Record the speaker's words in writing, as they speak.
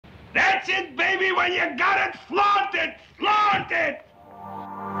That's it, baby. When you got it, flaunt it. Flaunt it.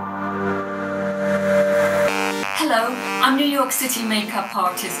 Hello, I'm New York City makeup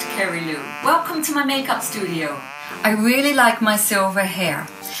artist Kerry-Lou. Welcome to my makeup studio. I really like my silver hair,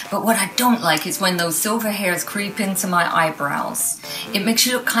 but what I don't like is when those silver hairs creep into my eyebrows. It makes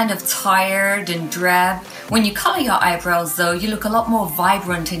you look kind of tired and drab. When you color your eyebrows though, you look a lot more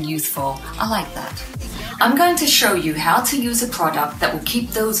vibrant and youthful. I like that. I'm going to show you how to use a product that will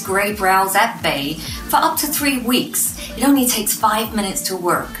keep those grey brows at bay for up to 3 weeks. It only takes 5 minutes to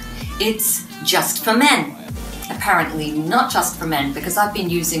work. It's just for men. Apparently not just for men, because I've been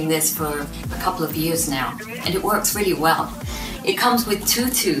using this for a couple of years now and it works really well. It comes with 2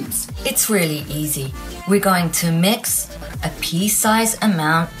 tubes. It's really easy. We're going to mix a pea-size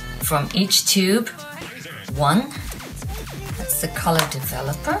amount from each tube. 1, that's the color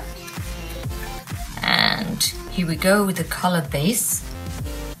developer. And here we go with the color base.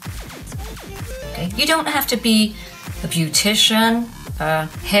 Okay, you don't have to be a beautician,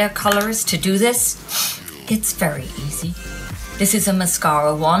 hair colorist to do this. It's very easy. This is a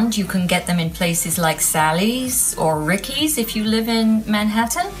mascara wand. You can get them in places like Sally's or Ricky's if you live in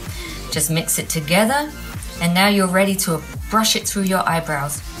Manhattan. Just mix it together and now you're ready to brush it through your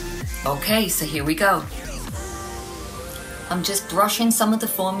eyebrows. Okay, so here we go. I'm just brushing some of the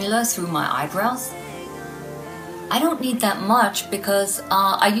formula through my eyebrows. I don't need that much because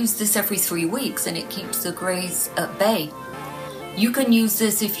I use this every 3 weeks and it keeps the grays at bay. You can use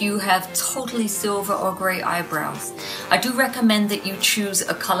this if you have totally silver or grey eyebrows. I do recommend that you choose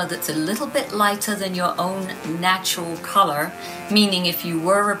a color that's a little bit lighter than your own natural color, meaning if you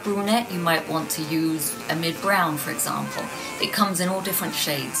were a brunette, you might want to use a mid-brown, for example. It comes in all different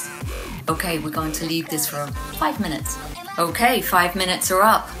shades. Okay, we're going to leave this for 5 minutes. Okay, 5 minutes are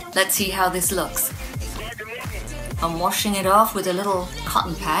up. Let's see how this looks. I'm washing it off with a little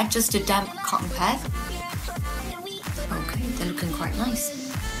cotton pad, just a damp cotton pad. Okay, they're looking quite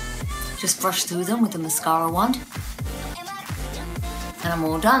nice. Just brush through them with the mascara wand. And I'm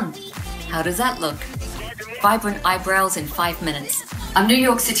all done. How does that look? Vibrant eyebrows in 5 minutes. I'm New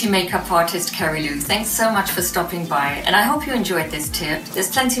York City makeup artist Kerry-Lou. Thanks so much for stopping by, and I hope you enjoyed this tip.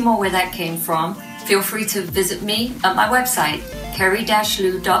 There's plenty more where that came from. Feel free to visit me at my website,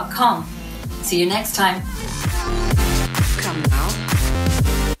 kerry-lou.com. See you next time.